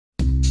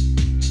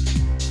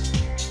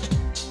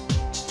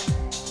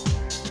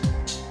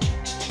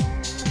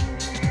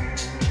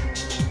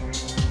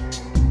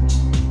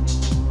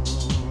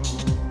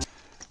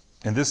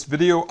In this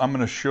video, I'm going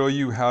to show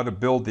you how to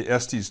build the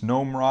Estes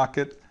Gnome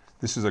rocket.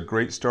 This is a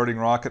great starting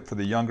rocket for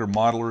the younger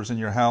modelers in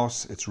your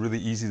house. It's really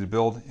easy to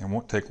build and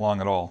won't take long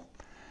at all.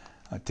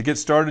 To get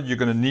started, you're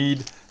going to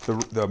need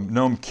the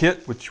Gnome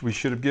kit, which we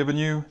should have given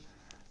you,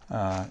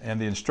 and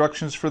the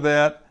instructions for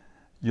that.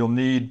 You'll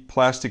need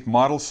plastic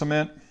model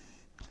cement.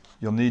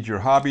 You'll need your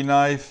hobby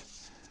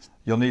knife.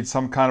 You'll need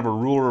some kind of a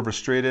ruler of a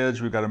straight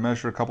edge. We've got to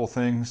measure a couple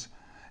things.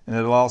 And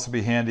it'll also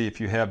be handy if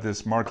you have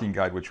this marking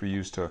guide, which we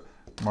use to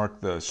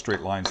mark the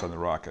straight lines on the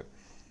rocket.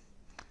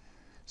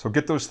 So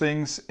get those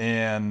things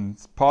and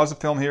pause the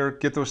film here,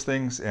 get those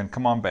things, and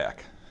come on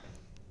back.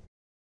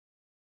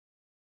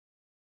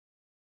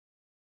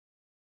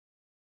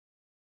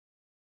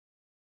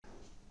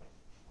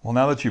 Well,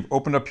 now that you've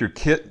opened up your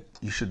kit,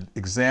 you should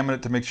examine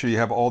it to make sure you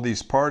have all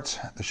these parts.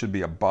 There should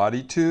be a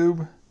body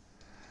tube.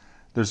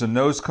 There's a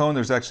nose cone.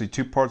 There's actually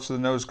two parts of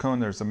the nose cone.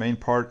 There's the main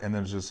part, and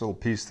there's this little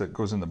piece that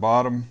goes in the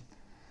bottom.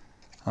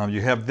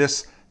 You have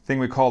this thing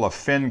we call a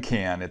fin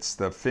can. It's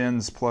the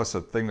fins plus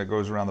a thing that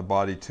goes around the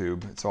body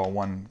tube. It's all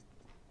one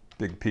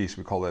big piece.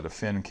 We call that a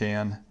fin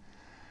can.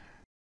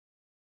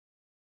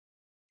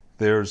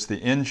 There's the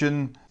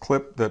engine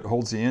clip that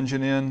holds the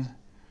engine in.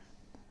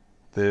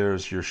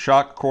 There's your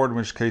shock cord, in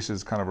which case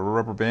is kind of a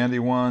rubber bandy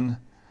one.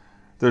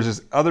 There's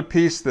this other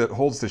piece that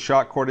holds the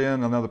shock cord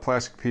in, another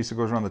plastic piece that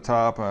goes around the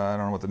top. I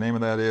don't know what the name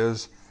of that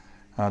is.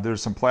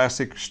 There's some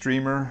plastic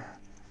streamer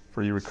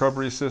for your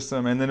recovery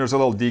system, and then there's a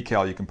little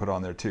decal you can put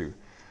on there too.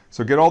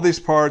 So get all these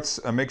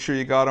parts, make sure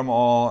you got them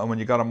all, and when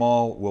you got them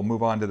all, we'll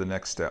move on to the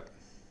next step.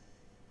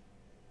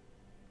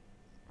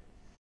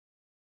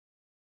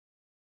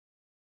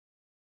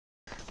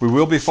 We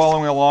will be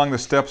following along the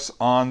steps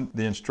on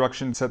the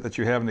instruction set that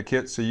you have in the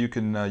kit, so you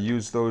can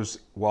use those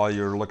while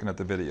you're looking at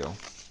the video.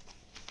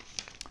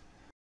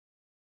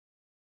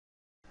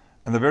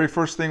 And the very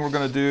first thing we're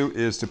going to do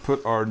is to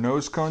put our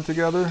nose cone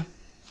together.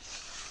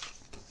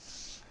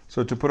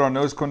 So to put our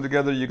nose cone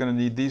together, you're going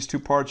to need these two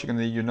parts. You're going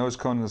to need your nose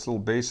cone and this little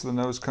base of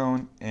the nose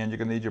cone, and you're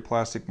going to need your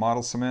plastic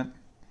model cement.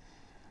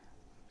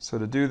 So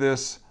to do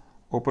this,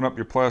 open up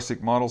your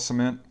plastic model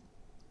cement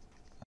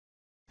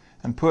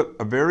and put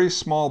a very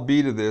small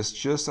bead of this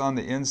just on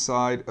the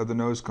inside of the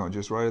nose cone,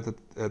 just right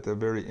at the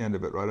very end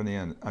of it, right on the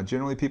end.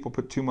 Generally people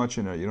put too much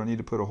in there. You don't need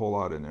to put a whole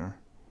lot in there.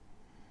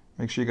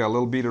 Make sure you got a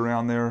little bead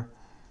around there.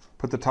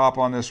 Put the top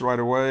on this right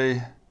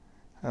away.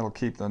 That'll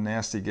keep the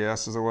nasty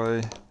gases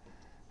away.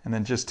 And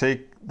then just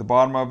take the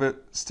bottom of it,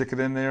 stick it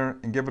in there,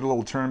 and give it a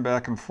little turn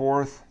back and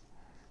forth.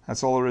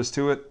 That's all there is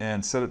to it,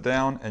 and set it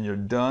down, and you're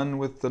done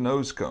with the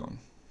nose cone.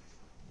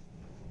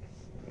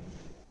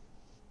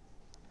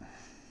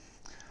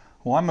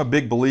 Well, I'm a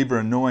big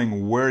believer in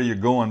knowing where you're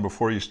going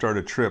before you start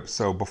a trip.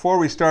 So before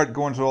we start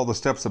going through all the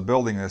steps of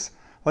building this,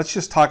 let's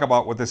just talk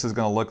about what this is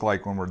going to look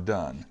like when we're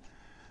done.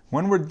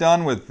 When we're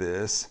done with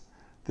this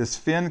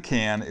fin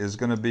can is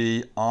going to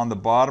be on the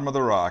bottom of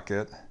the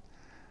rocket.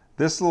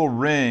 This little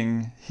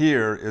ring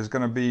here is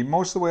going to be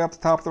most of the way up the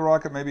top of the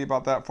rocket, maybe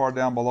about that far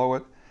down below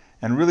it.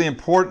 And really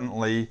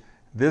importantly,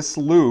 this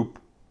loop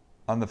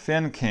on the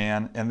fin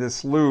can and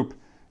this loop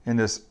in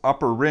this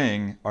upper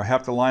ring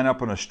have to line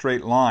up in a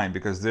straight line,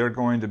 because they're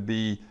going to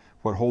be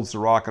what holds the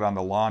rocket on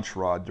the launch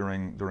rod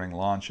during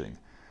launching.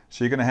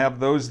 So you're going to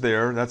have those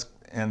there.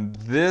 And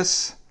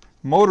this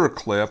motor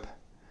clip,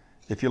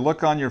 if you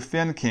look on your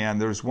fin can,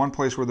 there's one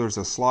place where there's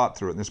a slot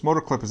through it. And this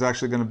motor clip is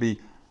actually going to be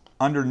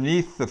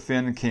underneath the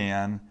fin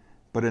can,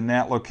 but in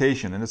that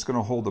location, and it's going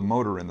to hold the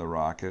motor in the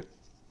rocket.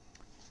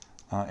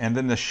 And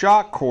then the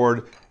shock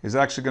cord is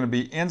actually going to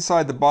be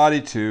inside the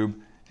body tube,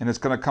 and it's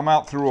going to come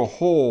out through a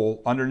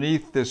hole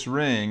underneath this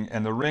ring,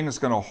 and the ring is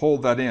going to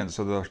hold that in.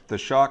 So the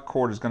shock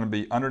cord is going to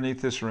be underneath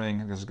this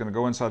ring, and it's going to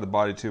go inside the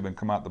body tube and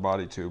come out the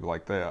body tube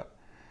like that.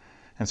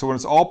 And so when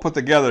it's all put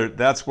together,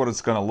 that's what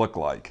it's going to look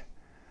like.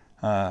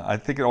 I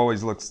think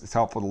it's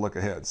helpful to look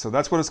ahead. So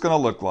that's what it's going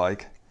to look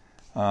like.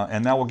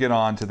 And now we'll get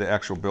on to the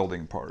actual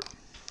building part.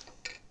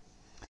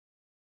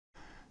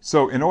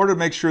 So in order to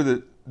make sure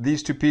that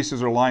these two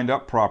pieces are lined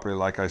up properly,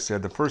 like I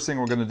said, the first thing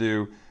we're going to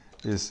do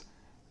is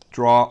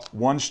draw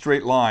one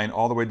straight line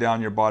all the way down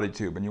your body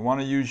tube. And you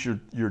want to use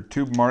your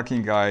tube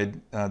marking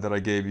guide that I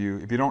gave you.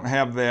 If you don't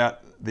have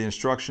that, the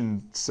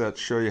instruction sets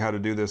show you how to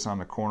do this on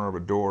the corner of a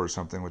door or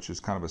something, which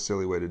is kind of a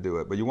silly way to do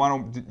it. But you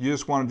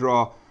just want to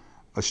draw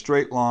a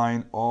straight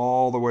line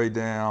all the way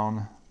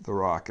down the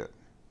rocket.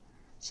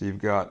 So you've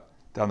got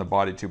down the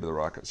body tube of the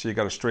rocket. So you've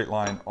got a straight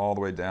line all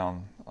the way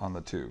down on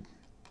the tube.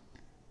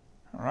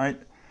 All right.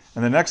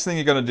 And the next thing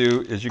you're going to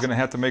do is you're going to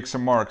have to make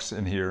some marks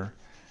in here.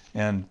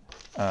 And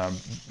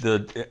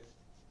the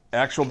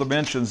actual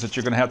dimensions that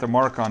you're going to have to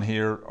mark on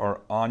here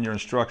are on your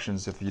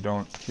instructions if you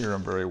don't hear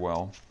them very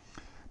well.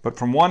 But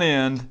from one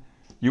end,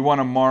 you want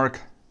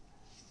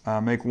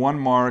to make one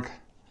mark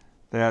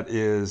that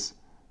is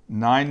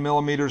 9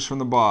 millimeters from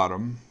the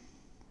bottom.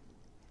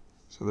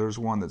 So there's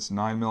one that's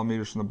 9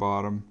 millimeters from the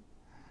bottom.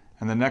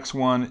 And the next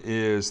one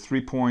is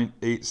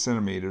 3.8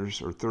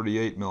 centimeters or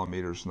 38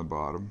 millimeters from the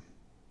bottom.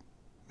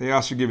 They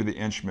also give you the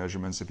inch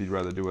measurements if you'd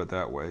rather do it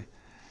that way.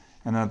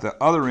 And at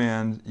the other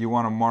end, you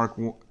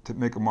want to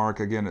make a mark.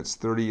 Again, it's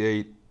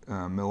 38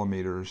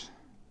 millimeters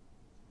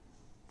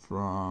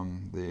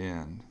from the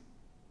end.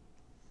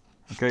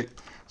 Okay,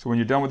 so when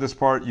you're done with this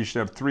part, you should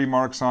have 3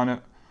 marks on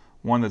it.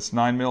 One that's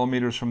 9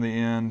 millimeters from the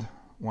end,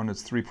 one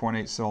that's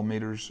 3.8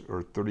 centimeters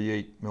or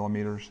 38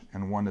 millimeters,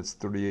 and one that's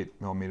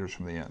 38 millimeters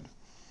from the end.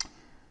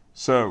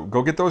 So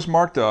go get those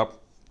marked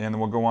up, and then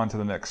we'll go on to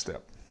the next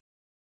step.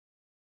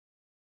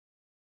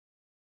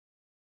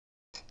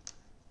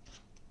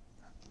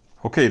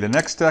 Okay, the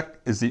next step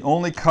is the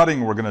only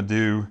cutting we're going to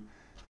do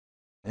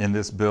in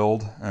this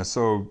build.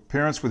 So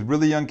parents with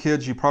really young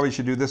kids, you probably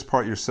should do this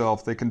part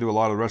yourself. They can do a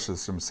lot of the rest of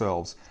this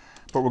themselves.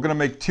 But we're going to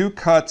make 2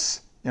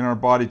 cuts in our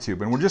body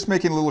tube, and we're just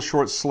making little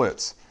short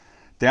slits.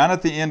 Down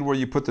at the end where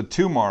you put the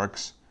 2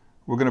 marks,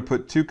 we're going to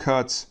put 2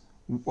 cuts.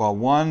 Well,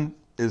 one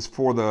is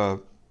for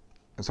the,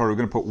 sorry, we're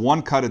going to put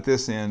 1 cut at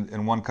this end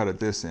and 1 cut at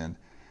this end.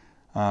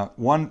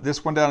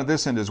 This one down at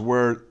this end is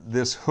where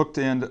this hooked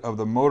end of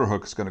the motor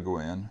hook is going to go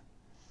in.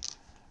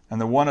 And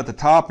the one at the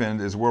top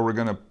end is where we're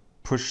going to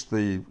push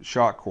the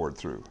shock cord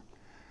through.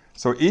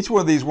 So each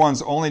one of these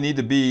ones only need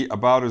to be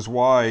about as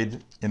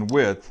wide in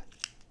width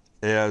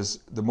as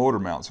the motor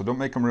mount, so don't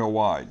make them real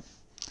wide.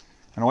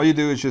 And all you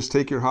do is just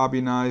take your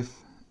hobby knife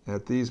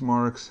at these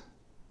marks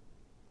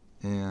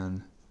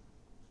and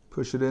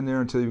push it in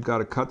there until you've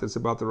got a cut that's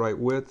about the right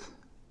width.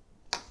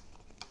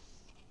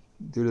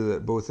 Do it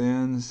at both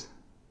ends.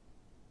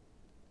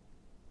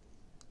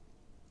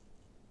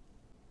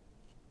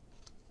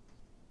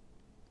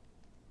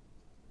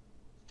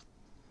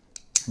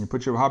 You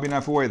put your hobby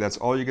knife away. That's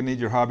all you're going to need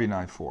your hobby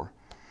knife for.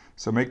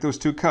 So make those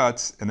 2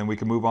 cuts, and then we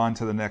can move on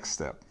to the next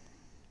step.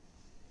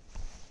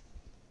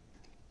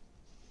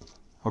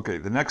 Okay,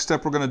 the next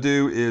step we're going to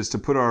do is to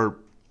put our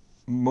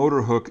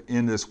motor hook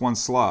in this one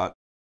slot.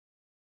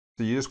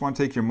 So you just want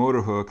to take your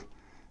motor hook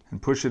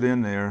and push it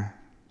in there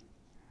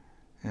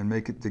and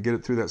make it to get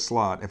it through that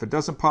slot. If it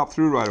doesn't pop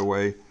through right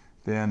away,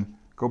 then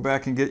go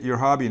back and get your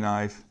hobby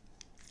knife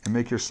and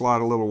make your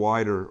slot a little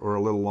wider or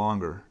a little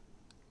longer.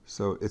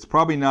 So it's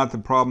probably not the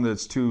problem that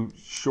it's too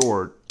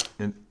short.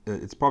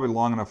 It's probably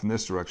long enough in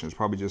this direction. It's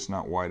probably just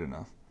not wide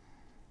enough.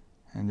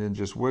 And then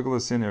just wiggle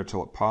this in there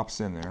till it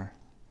pops in there.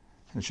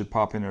 And it should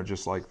pop in there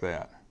just like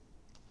that.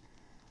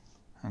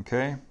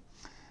 Okay?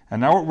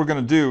 And now what we're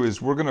going to do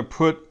is we're going to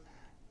put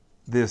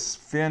this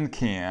fin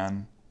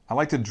can. I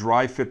like to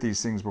dry fit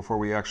these things before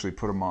we actually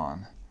put them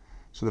on.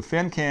 So the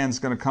fin can is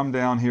going to come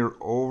down here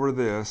over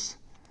this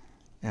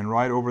and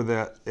right over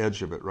that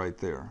edge of it right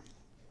there.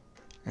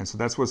 And so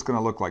that's what it's going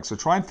to look like. So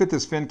try and fit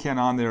this fin can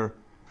on there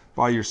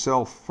by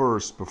yourself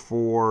first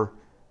before,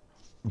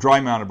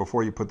 dry mount it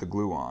before you put the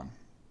glue on.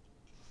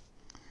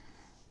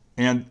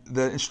 And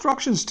the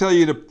instructions tell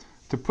you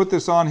to put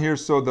this on here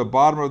so the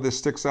bottom of this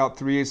sticks out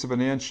 3/8 of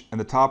an inch and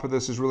the top of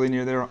this is really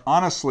near there.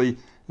 Honestly,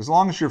 as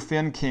long as your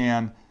fin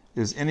can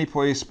is any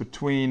place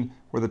between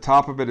where the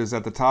top of it is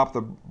at the top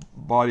of the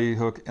body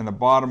hook and the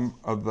bottom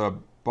of the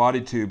body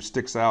tube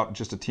sticks out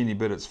just a teeny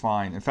bit, it's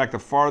fine. In fact, the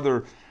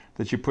farther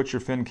that you put your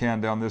fin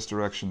can down this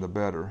direction, the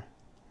better.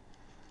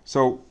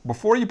 So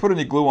before you put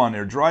any glue on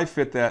there, dry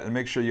fit that and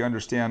make sure you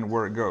understand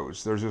where it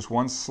goes. There's just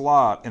one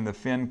slot in the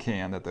fin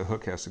can that the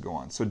hook has to go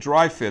on. So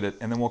dry fit it,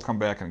 and then we'll come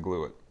back and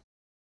glue it.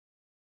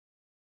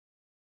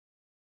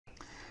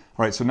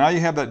 All right, so now you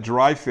have that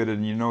dry fitted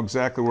and you know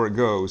exactly where it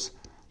goes.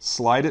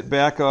 Slide it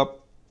back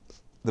up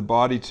the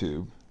body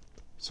tube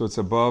so it's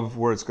above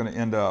where it's going to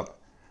end up.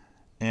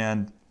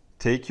 And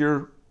take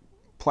your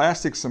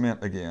plastic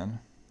cement again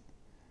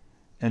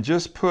and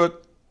just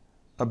put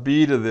a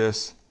bead of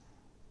this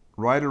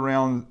right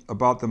around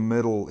about the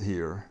middle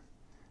here.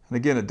 And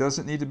again, it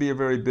doesn't need to be a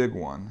very big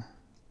one,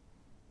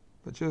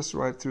 but just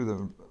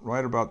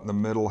right about the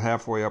middle,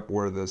 halfway up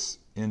where this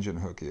engine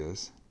hook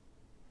is.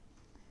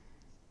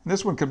 And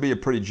this one could be a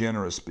pretty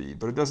generous bead,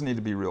 but it doesn't need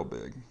to be real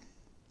big.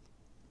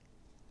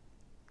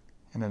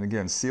 And then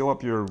again, seal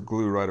up your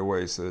glue right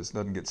away so it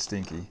doesn't get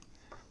stinky.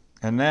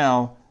 And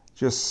now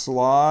just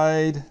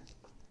slide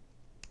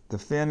the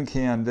fin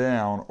can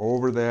down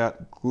over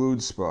that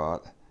glued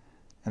spot.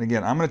 And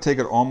again, I'm going to take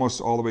it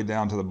almost all the way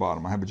down to the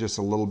bottom. I have just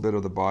a little bit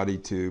of the body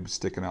tube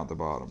sticking out the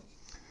bottom.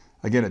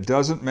 Again, it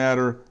doesn't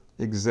matter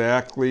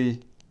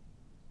exactly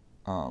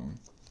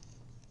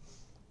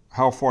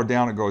how far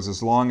down it goes,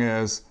 as long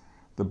as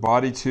the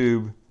body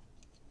tube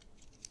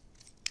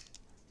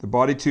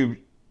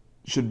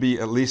should be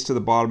at least to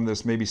the bottom of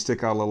this, maybe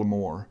stick out a little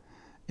more.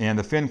 And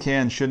the fin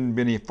can shouldn't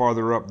be any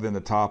farther up than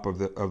the top of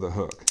the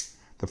hook.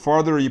 The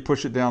farther you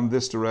push it down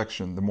this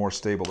direction, the more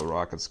stable the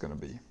rocket's going to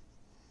be.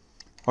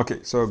 Okay,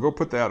 so go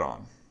put that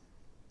on.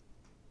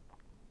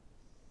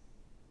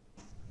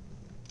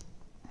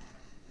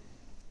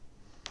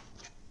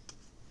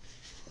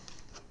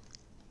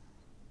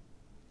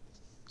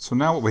 So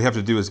now what we have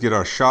to do is get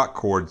our shock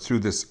cord through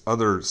this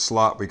other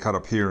slot we cut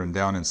up here and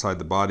down inside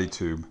the body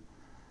tube.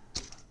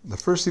 The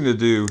first thing to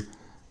do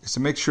is to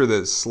make sure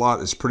that the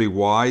slot is pretty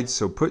wide,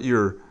 so put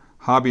your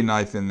hobby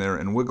knife in there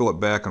and wiggle it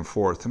back and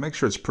forth to make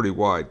sure it's pretty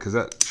wide, because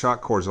that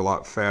shock cord is a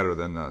lot fatter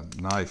than the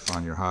knife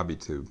on your hobby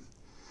tube.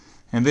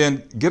 And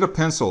then get a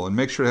pencil and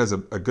make sure it has a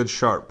good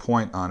sharp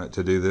point on it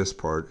to do this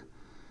part.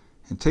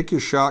 And take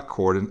your shock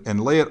cord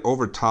and lay it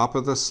over top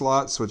of the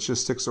slot so it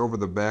just sticks over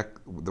the back,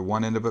 the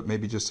one end of it,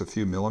 maybe just a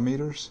few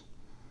millimeters.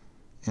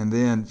 And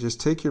then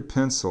just take your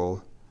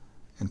pencil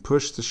and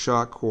push the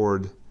shock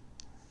cord,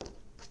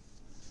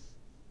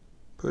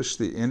 push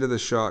the end of the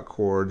shock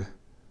cord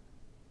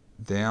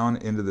down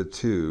into the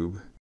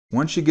tube.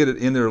 Once you get it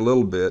in there a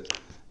little bit,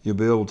 you'll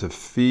be able to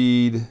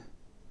feed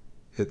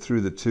it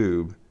through the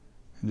tube.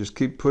 And just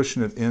keep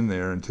pushing it in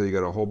there until you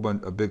got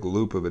a big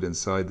loop of it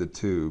inside the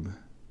tube.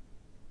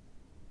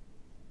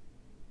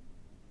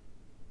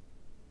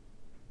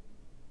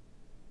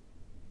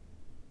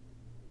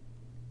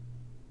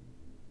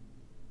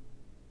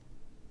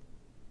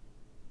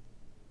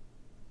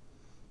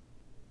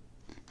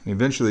 And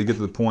eventually you get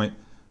to the point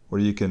where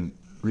you can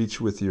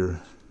reach with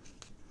your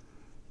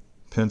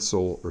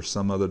pencil or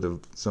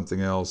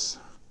something else,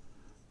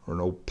 or an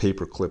old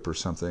paper clip or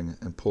something,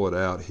 and pull it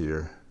out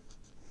here.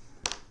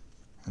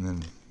 And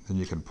then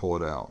you can pull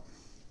it out.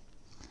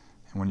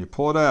 And when you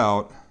pull it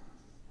out,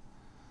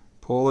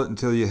 pull it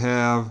until you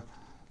have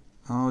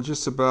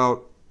just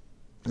about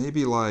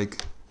maybe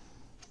like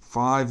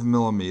 5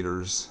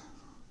 millimeters,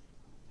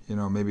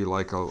 maybe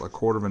like a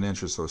quarter of an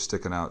inch or so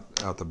sticking out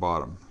the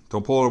bottom.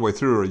 Don't pull it all the way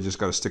through, or you just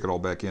got to stick it all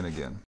back in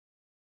again.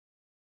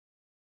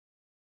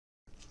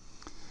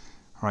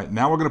 All right,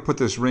 now we're going to put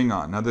this ring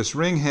on. Now this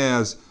ring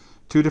has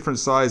two different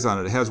sides on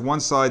it. It has one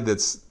side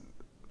that's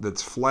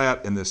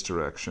flat in this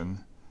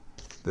direction,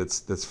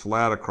 that's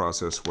flat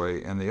across this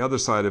way, and the other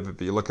side of it,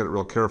 if you look at it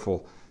real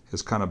careful,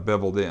 is kind of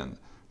beveled in.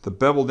 The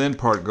beveled in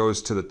part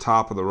goes to the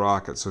top of the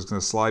rocket, so it's going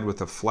to slide with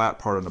the flat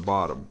part on the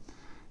bottom.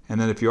 And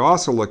then if you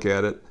also look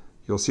at it,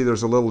 you'll see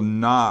there's a little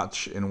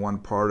notch in one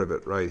part of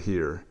it right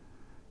here.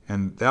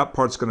 And that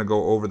part's going to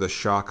go over the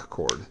shock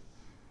cord.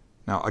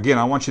 Now again,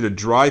 I want you to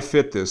dry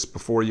fit this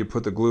before you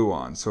put the glue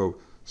on. So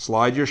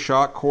slide your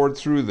shock cord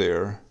through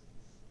there,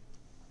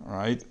 all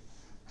right,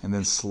 and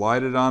then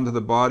slide it onto the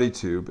body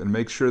tube, and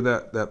make sure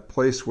that that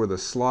place where the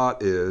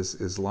slot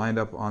is lined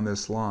up on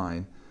this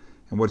line.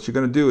 And what you're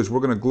going to do is we're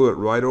going to glue it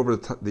right over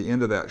the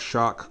end of that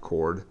shock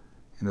cord,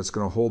 and it's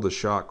going to hold the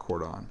shock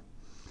cord on.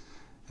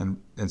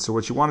 And so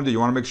what you want to do, you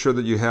want to make sure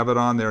that you have it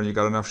on there and you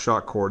got enough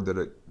shock cord that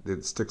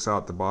it sticks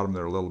out the bottom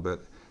there a little bit.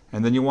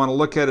 And then you want to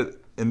look at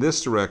it in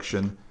this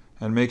direction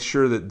and make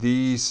sure that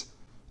these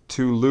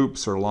two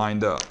loops are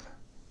lined up.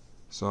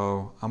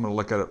 So I'm going to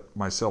look at it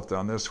myself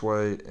down this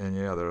way, and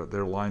yeah,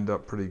 they're lined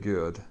up pretty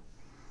good.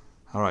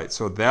 All right,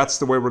 so that's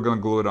the way we're going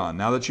to glue it on.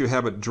 Now that you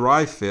have it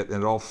dry fit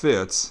and it all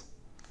fits,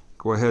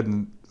 go ahead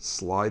and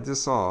slide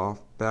this off,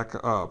 back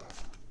up.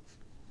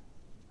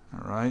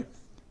 All right,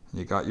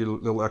 you got your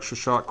little extra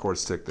shock cord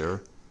stick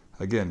there.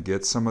 Again,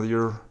 get some of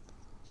your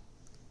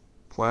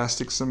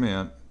plastic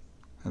cement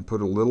and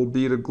put a little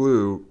bead of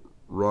glue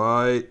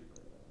right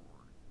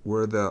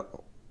where the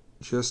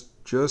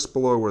just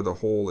below where the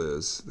hole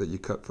is that you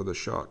cut for the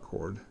shock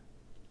cord.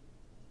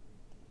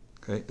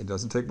 Okay, it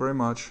doesn't take very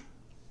much.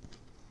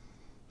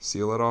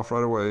 Seal it off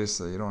right away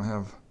so you don't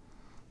have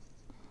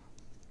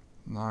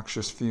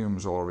noxious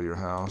fumes all over your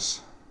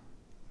house.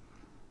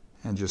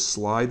 And just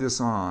slide this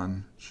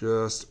on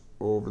just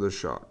over the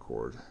shock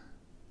cord.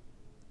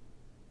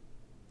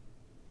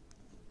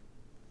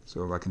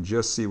 So if I can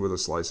just see where the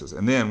slice is.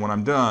 And then when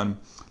I'm done,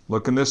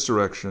 look in this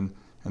direction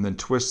and then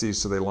twist these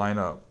so they line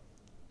up.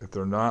 If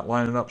they're not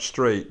lining up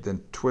straight,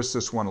 then twist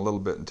this one a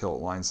little bit until it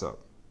lines up.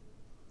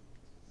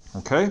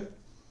 Okay?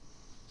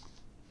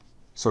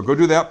 So go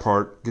do that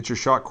part, get your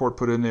shock cord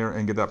put in there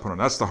and get that put on.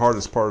 That's the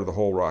hardest part of the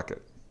whole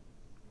rocket.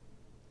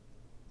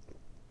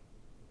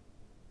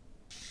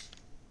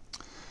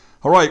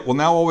 All right, well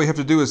now all we have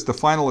to do is the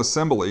final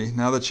assembly.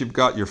 Now that you've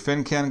got your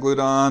fin can glued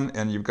on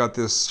and you've got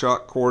this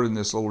shock cord and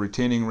this little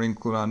retaining ring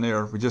glued on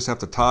there, we just have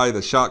to tie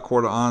the shock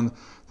cord on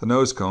the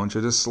nose cone.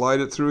 So just slide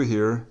it through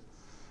here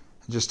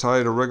and just tie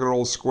it a regular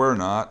old square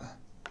knot.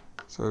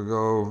 So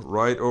go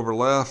right over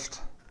left,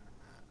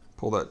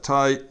 pull that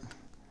tight,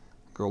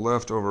 go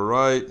left over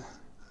right,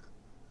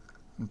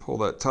 and pull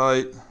that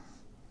tight.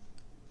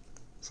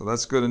 So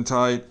that's good and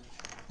tight.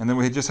 And then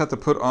we just have to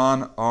put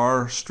on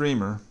our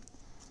streamer.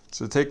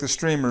 So to take the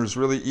streamer is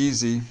really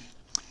easy.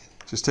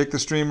 Just take the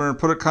streamer and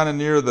put it kind of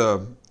near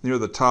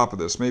the top of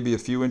this, maybe a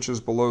few inches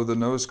below the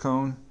nose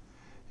cone.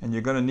 And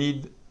you're going to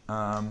need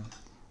a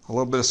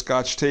little bit of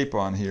Scotch tape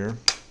on here.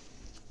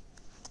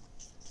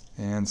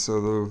 And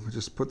so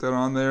just put that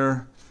on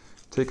there.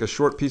 Take a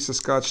short piece of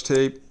Scotch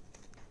tape,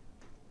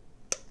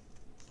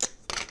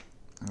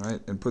 all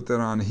right, and put that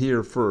on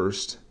here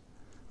first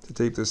to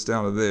tape this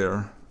down to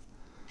there.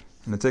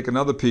 And then take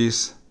another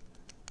piece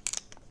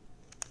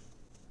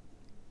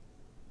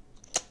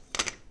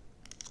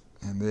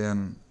and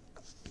then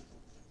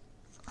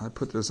I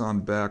put this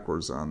on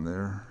backwards on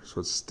there, so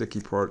it's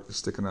sticky part is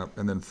sticking up,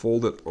 and then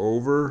fold it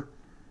over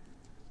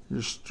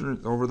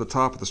over the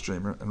top of the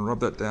streamer and rub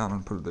that down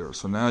and put it there.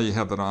 So now you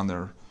have that on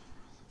there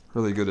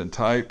really good and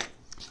tight.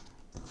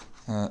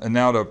 And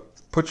now to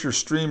put your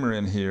streamer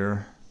in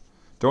here,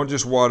 don't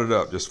just wad it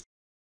up, just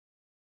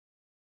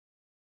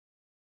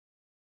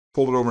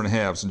fold it over in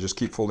halves and just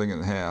keep folding it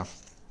in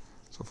half.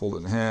 So fold it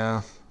in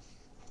half,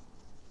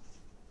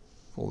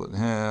 fold it in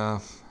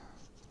half,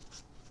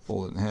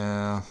 fold it in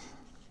half,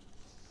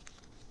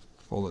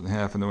 fold it in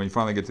half, and then when you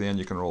finally get to the end,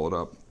 you can roll it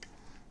up.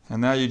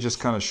 And now you just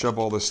kind of shove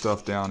all this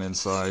stuff down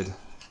inside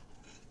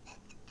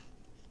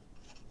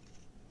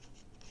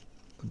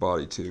the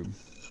body tube.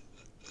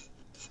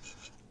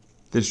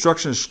 The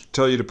instructions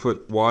tell you to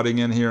put wadding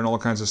in here and all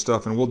kinds of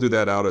stuff, and we'll do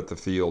that out at the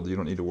field. You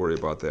don't need to worry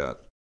about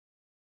that.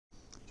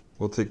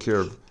 We'll take care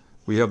of,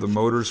 we have the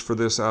motors for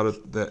this out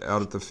at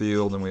the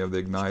field, and we have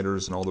the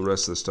igniters and all the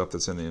rest of the stuff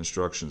that's in the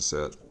instruction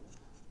set.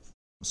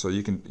 So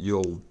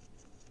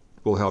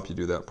we'll help you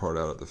do that part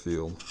out at the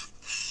field.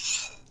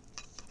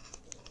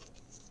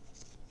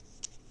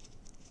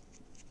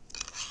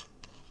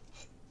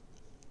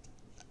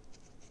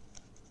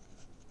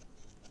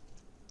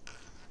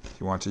 If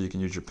you want to, you can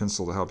use your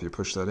pencil to help you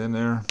push that in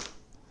there.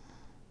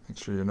 Make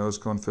sure your nose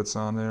cone fits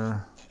on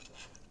there.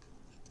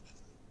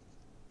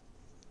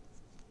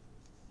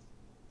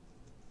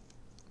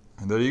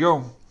 And there you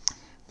go.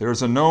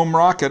 There's a Gnome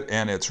rocket,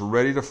 and it's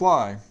ready to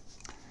fly.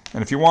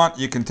 And if you want,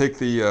 you can take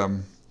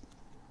the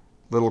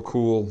little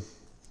cool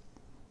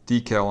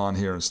decal on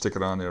here and stick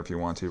it on there if you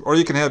want to. Or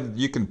you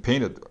can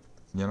paint it.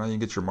 You know, you can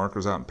get your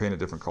markers out and paint it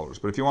different colors.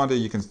 But if you want to,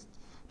 you can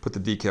put the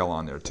decal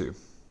on there too.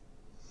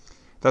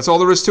 That's all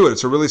there is to it.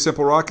 It's a really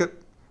simple rocket.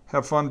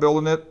 Have fun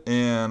building it,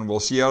 and we'll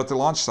see you out at the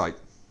launch site.